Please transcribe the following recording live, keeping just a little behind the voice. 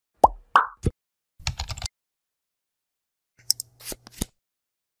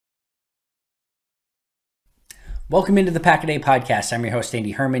Welcome into the Pack-A-Day Podcast. I'm your host,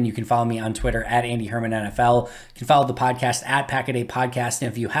 Andy Herman. You can follow me on Twitter at Andy Herman NFL. You can follow the podcast at Pack-A-Day Podcast. And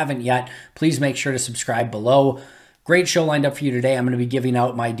if you haven't yet, please make sure to subscribe below. Great show lined up for you today. I'm going to be giving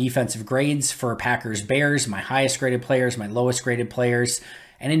out my defensive grades for Packers Bears, my highest graded players, my lowest graded players.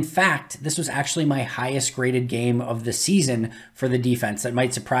 And in fact, this was actually my highest graded game of the season for the defense. That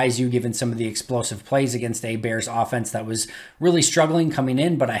might surprise you given some of the explosive plays against a Bears offense that was really struggling coming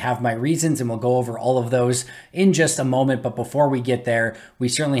in, but I have my reasons and we'll go over all of those in just a moment. But before we get there, we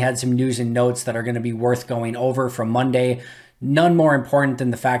certainly had some news and notes that are going to be worth going over from Monday. None more important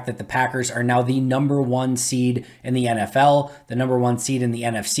than the fact that the Packers are now the #1 seed in the NFL, the #1 seed in the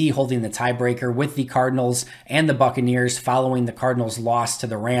NFC, holding the tiebreaker with the Cardinals and the Buccaneers following the Cardinals' loss to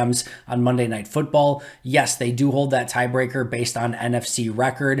the Rams on Monday Night Football. Yes, they do hold that tiebreaker based on NFC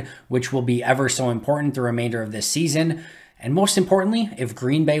record, which will be ever so important the remainder of this season. And most importantly, if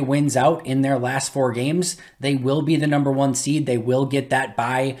Green Bay wins out in their last 4 games, they will be the #1 seed. They will get that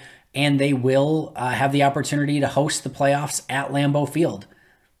bye. And they will have the opportunity to host the playoffs at Lambeau Field.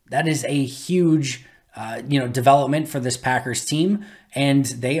 That is a huge, development for this Packers team, and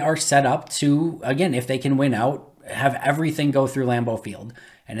they are set up to, again, if they can win out, have everything go through Lambeau Field.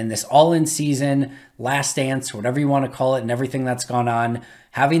 And in this all-in season, last dance, whatever you want to call it, and everything that's gone on,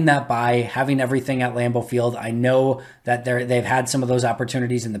 having that bye, having everything at Lambeau Field, I know that they've had some of those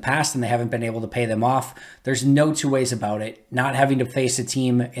opportunities in the past and they haven't been able to pay them off. There's no two ways about it. Not having to face a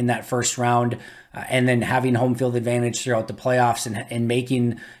team in that first round and then having home field advantage throughout the playoffs and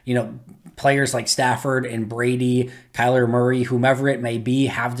making, players like Stafford and Brady, Kyler Murray, whomever it may be,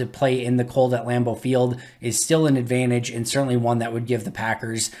 have to play in the cold at Lambeau Field is still an advantage and certainly one that would give the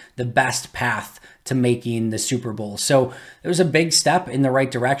Packers the best path to making the Super Bowl. So it was a big step in the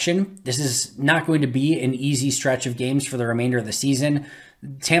right direction. This is not going to be an easy stretch of games for the remainder of the season.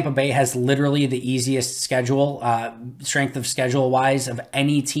 Tampa Bay has literally the easiest schedule, strength of schedule wise, of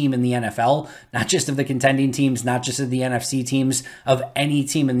any team in the NFL, not just of the contending teams, not just of the NFC teams, of any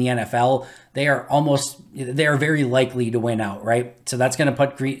team in the NFL. They are very likely to win out, right? So that's going to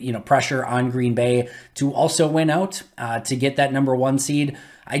put pressure on Green Bay to also win out, to get that #1 seed.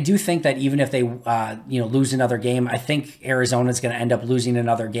 I do think that even if they, lose another game, I think Arizona is going to end up losing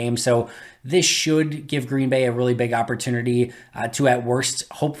another game. So this should give Green Bay a really big opportunity to, at worst,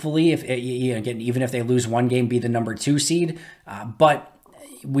 hopefully, even if they lose one game, be the #2 seed. But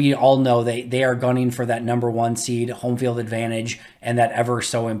we all know they are gunning for that #1 seed, home field advantage, and that ever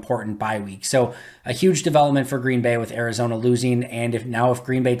so important bye week. So a huge development for Green Bay with Arizona losing. And if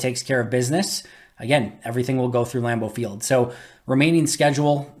Green Bay takes care of business, again, everything will go through Lambeau Field. So remaining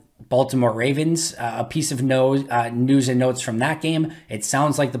schedule, Baltimore Ravens, a piece of news and notes from that game. It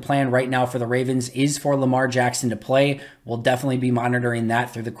sounds like the plan right now for the Ravens is for Lamar Jackson to play. We'll definitely be monitoring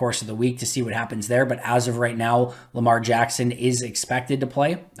that through the course of the week to see what happens there. But as of right now, Lamar Jackson is expected to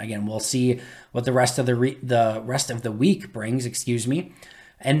play. Again, we'll see what the rest of the week brings,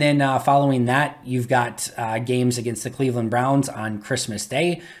 And then following that, you've got games against the Cleveland Browns on Christmas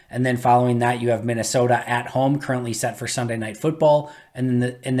Day. And then following that, you have Minnesota at home, currently set for Sunday Night Football, and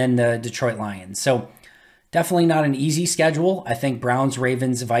then the Detroit Lions. So definitely not an easy schedule. I think Browns,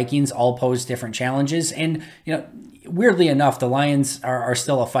 Ravens, Vikings all pose different challenges. And, weirdly enough, the Lions are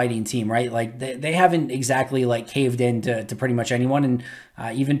still a fighting team, right? Like they haven't exactly caved in to pretty much anyone and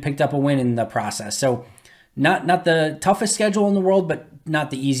even picked up a win in the process. So not the toughest schedule in the world, but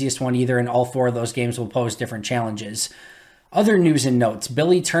not the easiest one either, and all 4 of those games will pose different challenges. Other news and notes,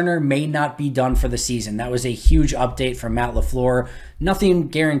 Billy Turner may not be done for the season. That was a huge update from Matt LaFleur. Nothing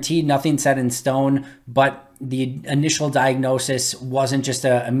guaranteed, nothing set in stone, but the initial diagnosis wasn't just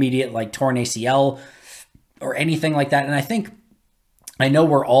an immediate torn ACL or anything like that. And I know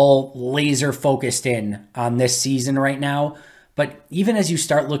we're all laser focused in on this season right now, but even as you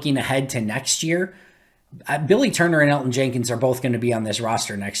start looking ahead to next year, Billy Turner and Elgton Jenkins are both going to be on this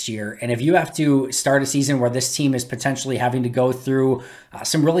roster next year. And if you have to start a season where this team is potentially having to go through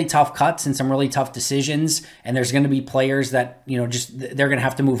some really tough cuts and some really tough decisions, and there's going to be players that, they're going to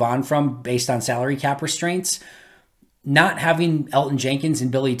have to move on from based on salary cap restraints, not having Elgton Jenkins and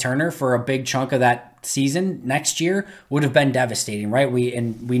Billy Turner for a big chunk of that season next year would have been devastating, right?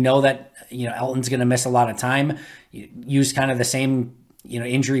 We know that, Elton's going to miss a lot of time, use kind of the same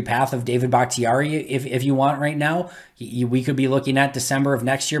injury path of David Bakhtiari, if you want right now. We could be looking at December of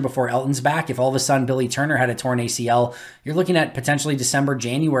next year before Elton's back. If all of a sudden Billy Turner had a torn ACL, you're looking at potentially December,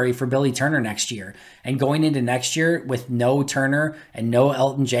 January for Billy Turner next year. And going into next year with no Turner and no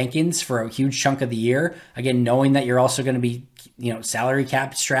Elgton Jenkins for a huge chunk of the year, again, knowing that you're also going to be salary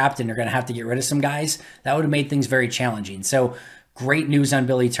cap strapped and you're going to have to get rid of some guys, that would have made things very challenging. So Great news on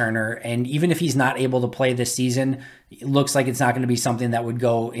Billy Turner. And even if he's not able to play this season, it looks like it's not going to be something that would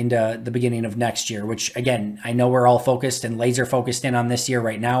go into the beginning of next year, which again, I know we're all focused and laser focused in on this year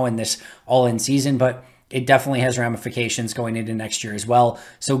right now in this all-in season, but it definitely has ramifications going into next year as well.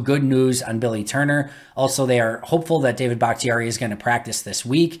 So good news on Billy Turner. Also, they are hopeful that David Bakhtiari is going to practice this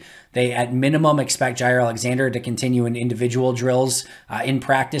week. They, at minimum, expect Jair Alexander to continue in individual drills in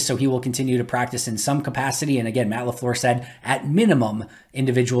practice, so he will continue to practice in some capacity. And again, Matt LaFleur said, at minimum,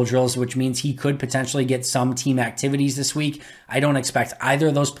 individual drills, which means he could potentially get some team activities this week. I don't expect either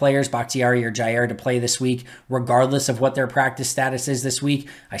of those players, Bakhtiari or Jair, to play this week, regardless of what their practice status is this week.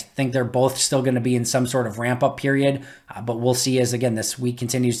 I think they're both still going to be in some sort of ramp-up period, but we'll see as, again, this week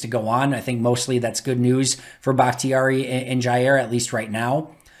continues to go on. I think mostly that's good news for Bakhtiari and Jair, at least right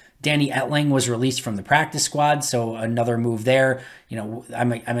now. Danny Etling was released from the practice squad, so another move there. You know,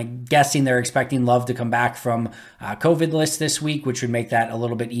 I'm guessing they're expecting Love to come back from COVID list this week, which would make that a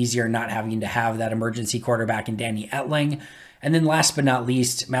little bit easier, not having to have that emergency quarterback in Danny Etling. And then last but not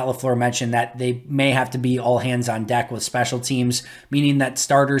least, Matt LaFleur mentioned that they may have to be all hands on deck with special teams, meaning that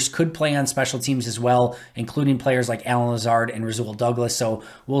starters could play on special teams as well, including players like Alan Lazard and Rasul Douglas. So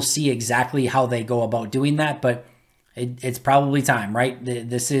we'll see exactly how they go about doing that, but it's probably time, right?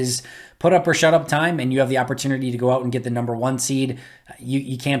 This is put up or shut up time, and you have the opportunity to go out and get the number 1 seed.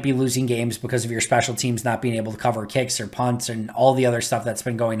 You can't be losing games because of your special teams not being able to cover kicks or punts and all the other stuff that's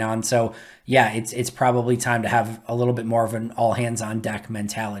been going on. So yeah, it's probably time to have a little bit more of an all hands on deck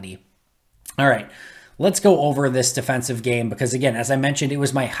mentality. All right. Let's go over this defensive game because, again, as I mentioned, it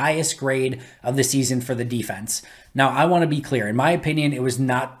was my highest grade of the season for the defense. Now, I want to be clear. In my opinion, it was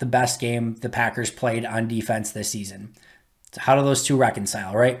not the best game the Packers played on defense this season. So how do those two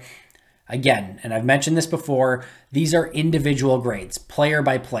reconcile, right? Again, and I've mentioned this before, these are individual grades, player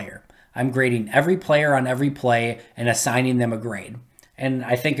by player. I'm grading every player on every play and assigning them a grade. And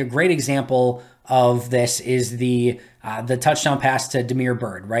I think a great example of this is the touchdown pass to Damiere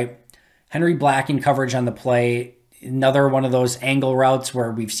Byrd, right? Henry Black in coverage on the play, another one of those angle routes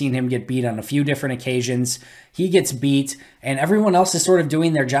where we've seen him get beat on a few different occasions. He gets beat, and everyone else is sort of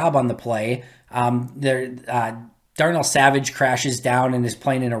doing their job on the play. Darnell Savage crashes down and is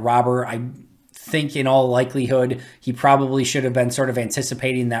playing in a robber. I think in all likelihood, he probably should have been sort of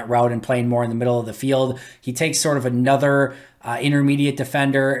anticipating that route and playing more in the middle of the field. He takes sort of another intermediate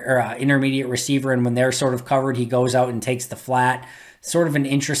defender or intermediate receiver, and when they're sort of covered, he goes out and takes the flat. Sort of an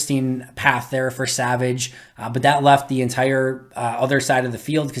interesting path there for Savage, but that left the entire other side of the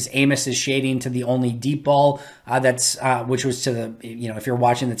field because Amos is shading to the only deep ball which was to the, if you're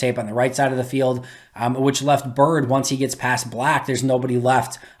watching the tape on the right side of the field, which left Byrd, once he gets past Black, there's nobody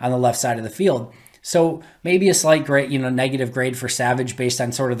left on the left side of the field. So maybe a slight grade, negative grade for Savage based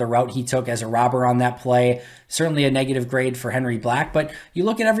on sort of the route he took as a robber on that play. Certainly a negative grade for Henry Black, but you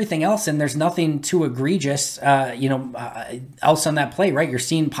look at everything else and there's nothing too egregious, else on that play, right? You're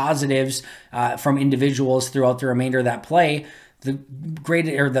seeing positives from individuals throughout the remainder of that play. The grade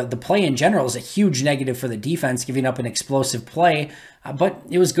or the play in general is a huge negative for the defense, giving up an explosive play. But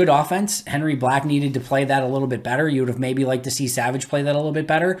it was good offense. Henry Black needed to play that a little bit better. You would have maybe liked to see Savage play that a little bit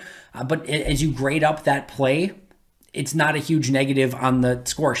better. But as you grade up that play, it's not a huge negative on the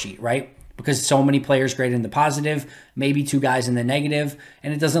score sheet, right? Because so many players graded in the positive, maybe 2 guys in the negative,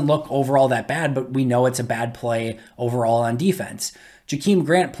 and it doesn't look overall that bad, but we know it's a bad play overall on defense. Jakeem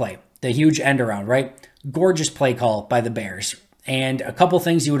Grant play, the huge end around, right? Gorgeous play call by the Bears. And a couple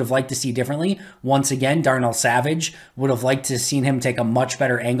things you would have liked to see differently. Once again, Darnell Savage would have liked to have seen him take a much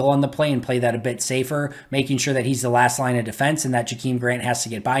better angle on the play and play that a bit safer, making sure that he's the last line of defense and that Jakeem Grant has to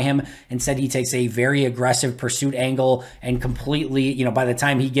get by him. Instead, he takes a very aggressive pursuit angle and completely, by the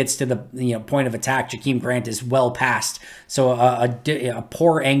time he gets to the point of attack, Jakeem Grant is well past. So a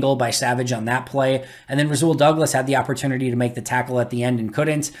poor angle by Savage on that play. And then Rasul Douglas had the opportunity to make the tackle at the end and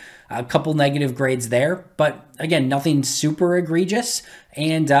couldn't. A couple negative grades there, but again, nothing super egregious.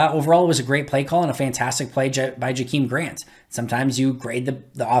 And overall, it was a great play call and a fantastic play by Jakeem Grant. Sometimes you grade the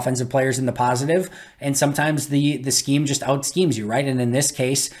offensive players in the positive, and sometimes the scheme just out-schemes you, right? And in this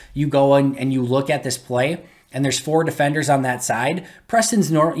case, you go and you look at this play, and there's 4 defenders on that side. Preston's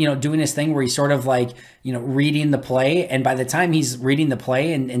doing his thing where he's sort of like, reading the play. And by the time he's reading the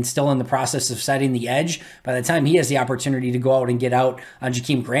play and still in the process of setting the edge, by the time he has the opportunity to go out and get out on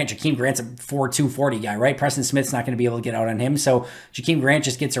Jakeem Grant's a 4.240 guy, right? Preston Smith's not going to be able to get out on him. So Jakeem Grant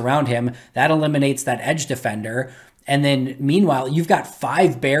just gets around him. That eliminates that edge defender. And then meanwhile, you've got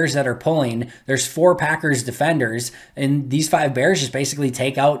 5 Bears that are pulling. There's 4 Packers defenders, and these 5 Bears just basically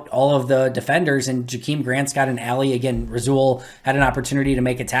take out all of the defenders, and Jakeem Grant's got an alley. Again, Rasul had an opportunity to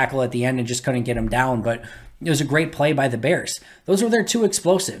make a tackle at the end and just couldn't get him down. But it was a great play by the Bears. Those were their two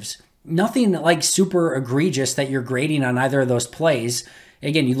explosives. Nothing like super egregious that you're grading on either of those plays.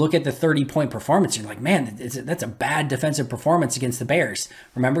 Again, you look at the 30-point performance, you're like, man, that's a bad defensive performance against the Bears.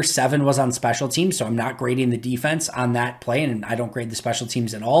 Remember, 7 was on special teams, so I'm not grading the defense on that play, and I don't grade the special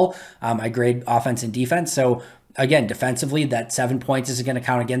teams at all. I grade offense and defense. So again, defensively, that 7 points isn't going to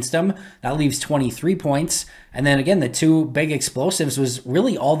count against them. That leaves 23 points. And then again, the two big explosives was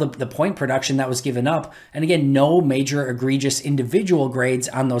really all the point production that was given up. And again, no major egregious individual grades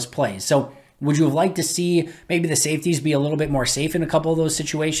on those plays. So would you have liked to see maybe the safeties be a little bit more safe in a couple of those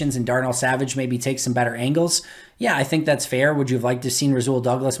situations and Darnell Savage maybe take some better angles? Yeah, I think that's fair. Would you have liked to have seen Rasul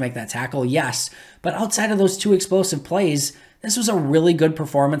Douglas make that tackle? Yes. But outside of those two explosive plays, this was a really good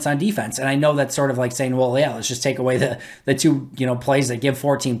performance on defense. And I know that's sort of like saying, well, yeah, let's just take away the two, plays that give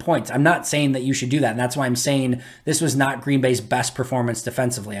 14 points. I'm not saying that you should do that. And that's why I'm saying this was not Green Bay's best performance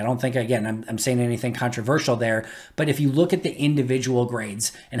defensively. I don't think, again, I'm saying anything controversial there. But if you look at the individual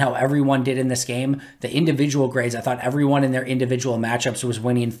grades and how everyone did in this game, the individual grades, I thought everyone in their individual matchups was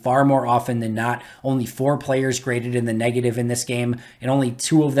winning far more often than not. Only 4 players graded in the negative in this game, and only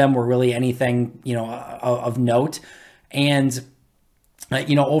 2 of them were really anything, of note. And,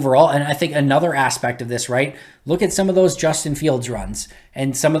 overall, and I think another aspect of this, right? Look at some of those Justin Fields runs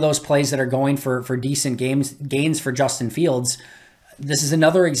and some of those plays that are going for decent gains for Justin Fields. This is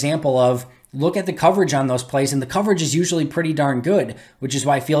another example of look at the coverage on those plays, and the coverage is usually pretty darn good, which is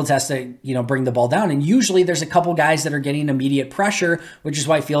why Fields has to, bring the ball down. And usually there's a couple guys that are getting immediate pressure, which is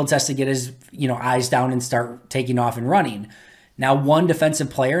why Fields has to get his, eyes down and start taking off and running. Now, one defensive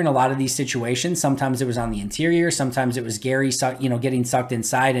player in a lot of these situations, sometimes it was on the interior, sometimes it was Gary, getting sucked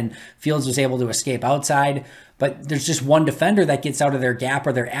inside and Fields was able to escape outside. But there's just one defender that gets out of their gap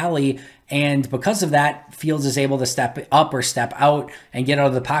or their alley. And because of that, Fields is able to step up or step out and get out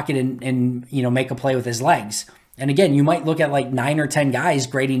of the pocket and make a play with his legs. And again, you might look at like 9 or 10 guys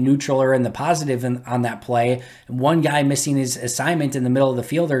grading neutral or in the positive on that play. And one guy missing his assignment in the middle of the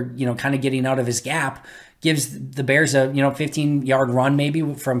field or, kind of getting out of his gap gives the Bears a 15-yard run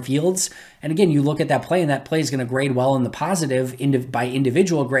maybe from Fields. And again, you look at that play, and that play is going to grade well in the positive by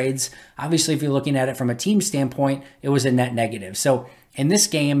individual grades. Obviously, if you're looking at it from a team standpoint, it was a net negative. So in this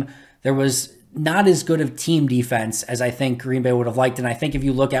game, there was not as good of team defense as I think Green Bay would have liked. And I think if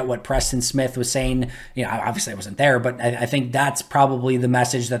you look at what Preston Smith was saying, obviously I wasn't there, but I think that's probably the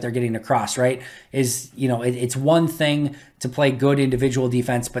message that they're getting across, right? Is, it's one thing to play good individual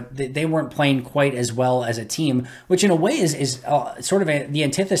defense, but they weren't playing quite as well as a team, which in a way is sort of the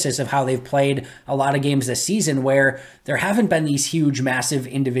antithesis of how they've played a lot of games this season, where there haven't been these huge, massive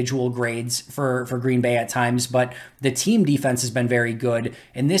individual grades for Green Bay at times, but the team defense has been very good.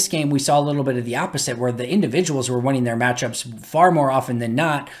 In this game, we saw a little bit of the opposite, where the individuals were winning their matchups far more often than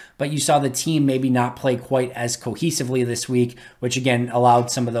not, but you saw the team maybe not play quite as cohesively this week, which again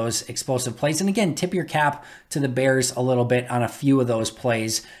allowed some of those explosive plays. And again, tip your cap to the Bears a little bit on a few of those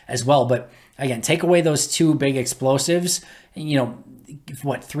plays as well. But again, take away those 2 big explosives,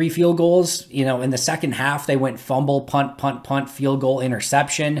 3 field goals, in the second half, they went fumble, punt, field goal,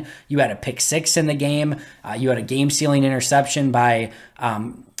 interception. You had a pick 6 in the game. You had a game sealing interception by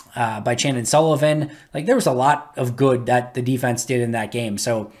Chandon Sullivan. Like, there was a lot of good that the defense did in that game.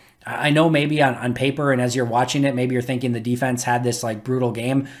 So I know maybe on paper and as you're watching it, maybe you're thinking the defense had this like brutal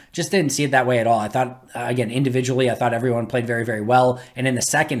game. Just didn't see it that way at all. I thought, again, individually, I thought everyone played very, very well. And in the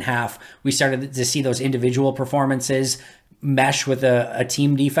second half, we started to see those individual performances mesh with a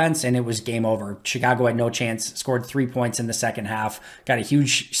team defense, and it was game over. Chicago had no chance, scored 3 points in the second half, got a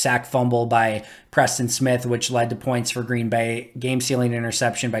huge sack fumble by Preston Smith, which led to points for Green Bay, game-sealing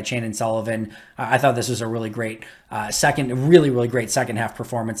interception by Chandon Sullivan. I thought this was a really great really great second half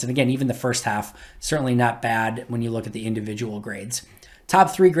performance. And again, even the first half, certainly not bad when you look at the individual grades. Top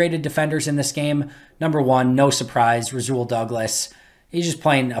 3 graded defenders in this game. Number 1, no surprise, Rasul Douglas. He's just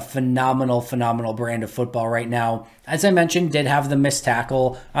playing a phenomenal brand of football right now. As I mentioned, did have the missed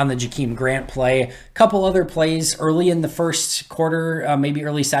tackle on the Jakeem Grant play. A couple other plays early in the first quarter, maybe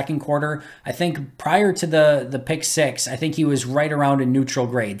early second quarter. I think prior to the pick 6, I think he was right around a neutral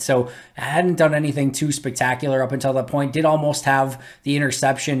grade. So I hadn't done anything too spectacular up until that point. Did almost have the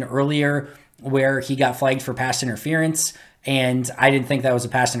interception earlier where he got flagged for pass interference. And I didn't think that was a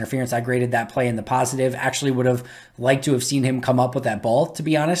pass interference. I graded that play in the positive. Actually would have liked to have seen him come up with that ball, to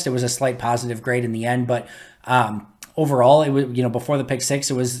be honest. It was a slight positive grade in the end. But overall, it was, before the pick 6,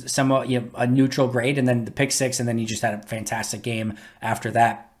 it was somewhat a neutral grade. And then the pick 6, and then he just had a fantastic game after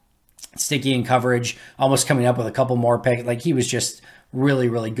that. sticky in coverage, almost coming up with a couple more picks. Like, he was just really,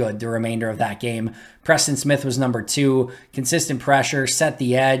 really good the remainder of that game. Preston Smith was number 2. Consistent pressure, set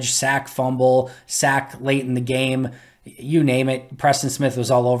the edge, sack, fumble, sack late in the game. You name it. Preston Smith was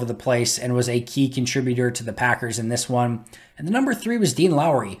all over the place and was a key contributor to the Packers in this one. And the number 3 was Dean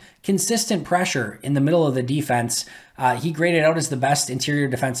Lowry. Consistent pressure in the middle of the defense. He graded out as the best interior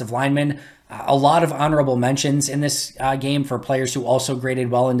defensive lineman. A lot of honorable mentions in this game for players who also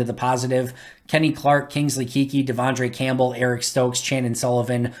graded well into the positive. Kenny Clark, Kingsley Keke, Devondre Campbell, Eric Stokes, Chandon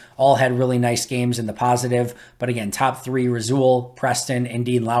Sullivan all had really nice games in the positive. But again, top 3, Rasul, Preston, and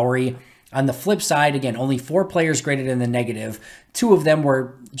Dean Lowry. On the flip side, again, only 4 players graded in the negative. 2 of them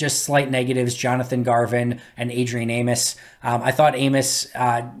were just slight negatives, Jonathan Garvin and Adrian Amos. I thought Amos,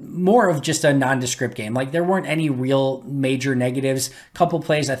 more of just a nondescript game. Like, there weren't any real major negatives. Couple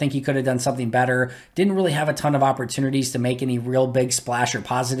plays, I think he could have done something better. Didn't really have a ton of opportunities to make any real big splash or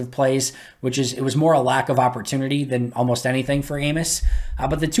positive plays, it was more a lack of opportunity than almost anything for Amos.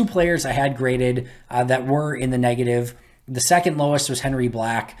 But the 2 players I had graded that were in the negative, the second lowest was Henry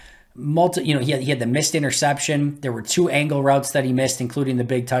Black. He had the missed interception. There were 2 angle routes that he missed, including the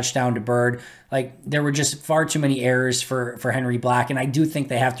big touchdown to Bird. Like, there were just far too many errors for Henry Black, and I do think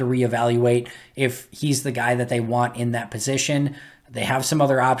they have to reevaluate if he's the guy that they want in that position. They have some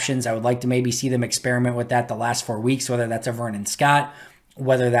other options. I would like to maybe see them experiment with that the last 4 weeks, whether that's a Vernon Scott,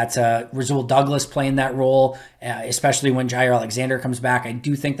 whether that's a Rasul Douglas playing that role, especially when Jair Alexander comes back. I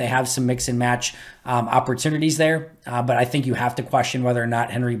do think they have some mix and match opportunities there, but I think you have to question whether or not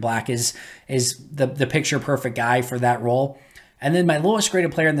Henry Black is the picture perfect guy for that role. And then my lowest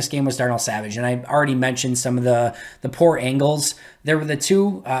graded player in this game was Darnell Savage, and I already mentioned some of the poor angles. There were the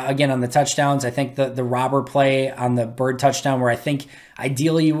 2, again, on the touchdowns. I think the robber play on the Bird touchdown, where I think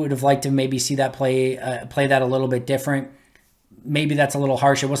ideally you would have liked to maybe see that play that a little bit different. Maybe that's a little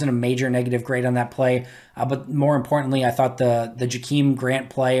harsh. It wasn't a major negative grade on that play. But more importantly, I thought the Jakeem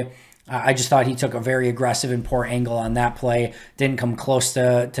Grant play, I just thought he took a very aggressive and poor angle on that play. Didn't come close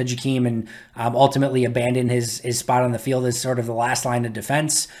to Jakeem, and ultimately abandoned his spot on the field as sort of the last line of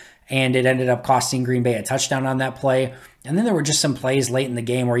defense. And it ended up costing Green Bay a touchdown on that play. And then there were just some plays late in the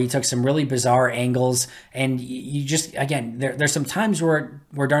game where he took some really bizarre angles. And you just, again, there's some times where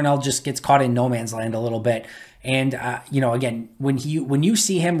Darnell just gets caught in no man's land a little bit. And, again, when you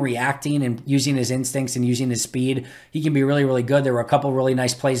see him reacting and using his instincts and using his speed, he can be really, really good. There were a couple really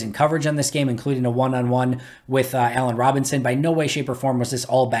nice plays in coverage on this game, including a one-on-one with Allen Robinson. By no way, shape, or form was this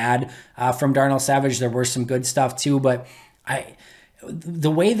all bad from Darnell Savage. There were some good stuff too, but the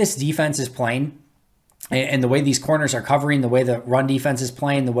way this defense is playing, and the way these corners are covering, the way the run defense is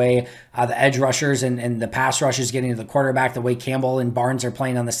playing, the way the edge rushers and the pass rushers getting to the quarterback, the way Campbell and Barnes are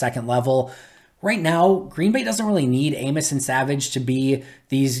playing on the second level. Right now, Green Bay doesn't really need Amos and Savage to be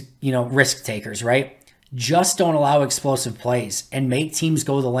these, risk takers, right? Just don't allow explosive plays and make teams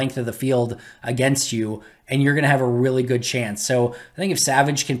go the length of the field against you, and you're going to have a really good chance. So I think if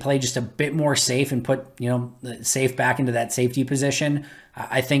Savage can play just a bit more safe and put, safe back into that safety position,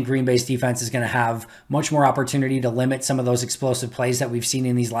 I think Green Bay's defense is going to have much more opportunity to limit some of those explosive plays that we've seen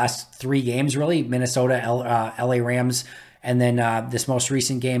in these last 3 games, really, Minnesota, LA Rams, and then this most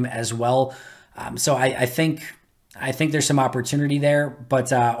recent game as well. So I think there's some opportunity there,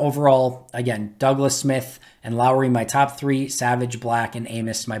 but overall, again, Douglas, Smith, and Lowry, my top 3, Savage, Black, and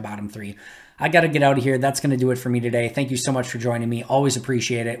Amos, my bottom 3. I got to get out of here. That's going to do it for me today. Thank you so much for joining me. Always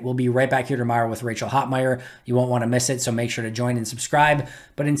appreciate it. We'll be right back here tomorrow with Rachel Hotmeyer. You won't want to miss it, so make sure to join and subscribe.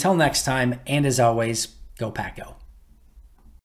 But until next time, and as always, go Pack Go.